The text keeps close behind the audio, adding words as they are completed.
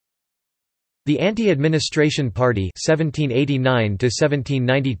The Anti-Administration Party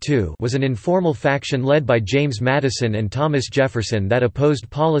 (1789–1792) was an informal faction led by James Madison and Thomas Jefferson that opposed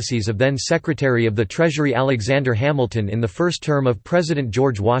policies of then Secretary of the Treasury Alexander Hamilton in the first term of President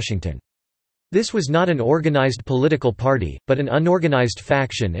George Washington. This was not an organized political party, but an unorganized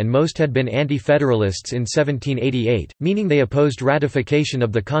faction, and most had been anti-federalists in 1788, meaning they opposed ratification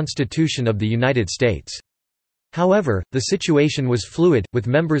of the Constitution of the United States. However, the situation was fluid, with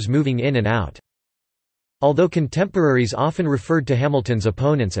members moving in and out. Although contemporaries often referred to Hamilton's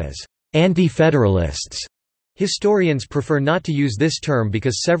opponents as anti-federalists, historians prefer not to use this term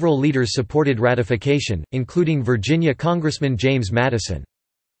because several leaders supported ratification, including Virginia Congressman James Madison.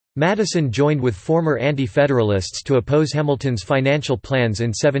 Madison joined with former anti-federalists to oppose Hamilton's financial plans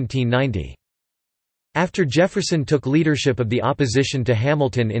in 1790. After Jefferson took leadership of the opposition to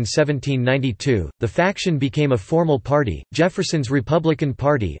Hamilton in 1792, the faction became a formal party, Jefferson's Republican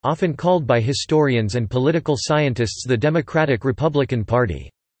Party, often called by historians and political scientists the Democratic Republican Party.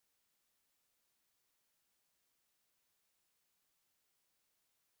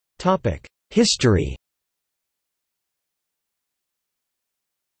 History.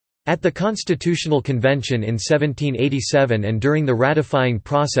 At the Constitutional Convention in 1787 and during the ratifying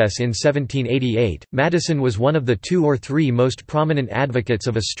process in 1788, Madison was one of the two or three most prominent advocates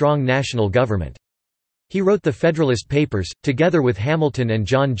of a strong national government. He wrote the Federalist Papers, together with Hamilton and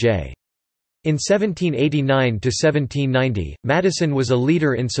John Jay. In 1789–1790, Madison was a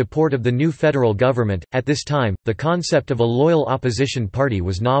leader in support of the new federal government. At this time, the concept of a loyal opposition party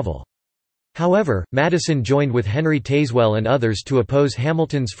was novel. However, Madison joined with Henry Tazewell and others to oppose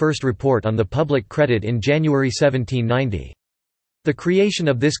Hamilton's first report on the public credit in January 1790. The creation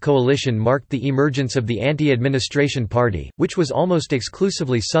of this coalition marked the emergence of the Anti-Administration Party, which was almost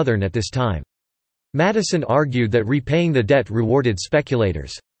exclusively Southern at this time. Madison argued that repaying the debt rewarded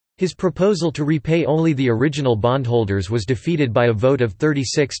speculators. His proposal to repay only the original bondholders was defeated by a vote of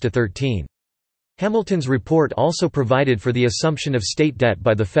 36 to 13. Hamilton's report also provided for the assumption of state debt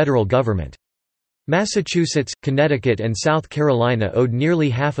by the federal government. Massachusetts, Connecticut and South Carolina owed nearly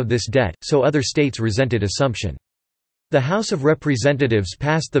half of this debt, so other states resented assumption. The House of Representatives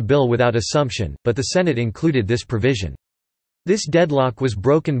passed the bill without assumption, but the Senate included this provision. This deadlock was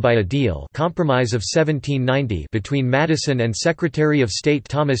broken by a deal compromise of 1790 between Madison and Secretary of State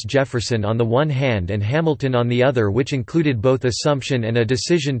Thomas Jefferson on the one hand and Hamilton on the other, which included both assumption and a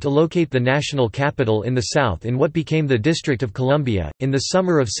decision to locate the national capital in the South in what became the District of Columbia. In the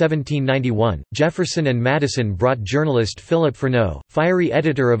summer of 1791, Jefferson and Madison brought journalist Philip Freneau, fiery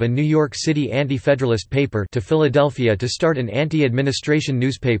editor of a New York City anti-federalist paper, to Philadelphia to start an anti-administration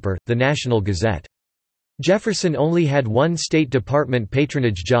newspaper, the National Gazette. Jefferson only had one State Department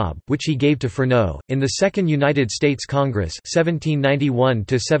patronage job, which he gave to Freneau. In the Second United States Congress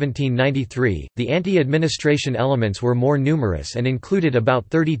 (1791–1793), the anti-administration elements were more numerous and included about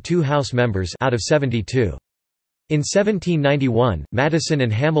 32 House members out of 72. In 1791, Madison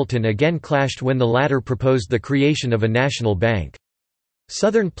and Hamilton again clashed when the latter proposed the creation of a national bank.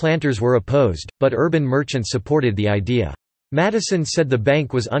 Southern planters were opposed, but urban merchants supported the idea. Madison said the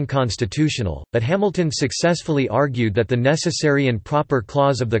bank was unconstitutional, but Hamilton successfully argued that the necessary and proper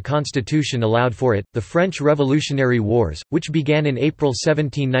clause of the Constitution allowed for it. The French Revolutionary Wars, which began in April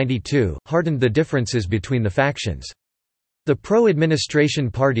 1792, hardened the differences between the factions. The pro-administration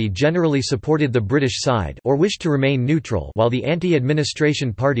party generally supported the British side or wished to remain neutral, while the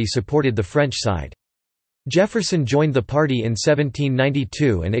anti-administration party supported the French side. Jefferson joined the party in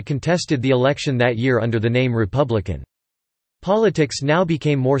 1792 and it contested the election that year under the name Republican. Politics now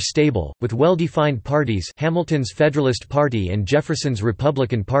became more stable, with well-defined parties, Hamilton's Federalist Party and Jefferson's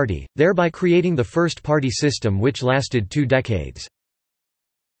Republican Party, thereby creating the first party system which lasted 2 decades.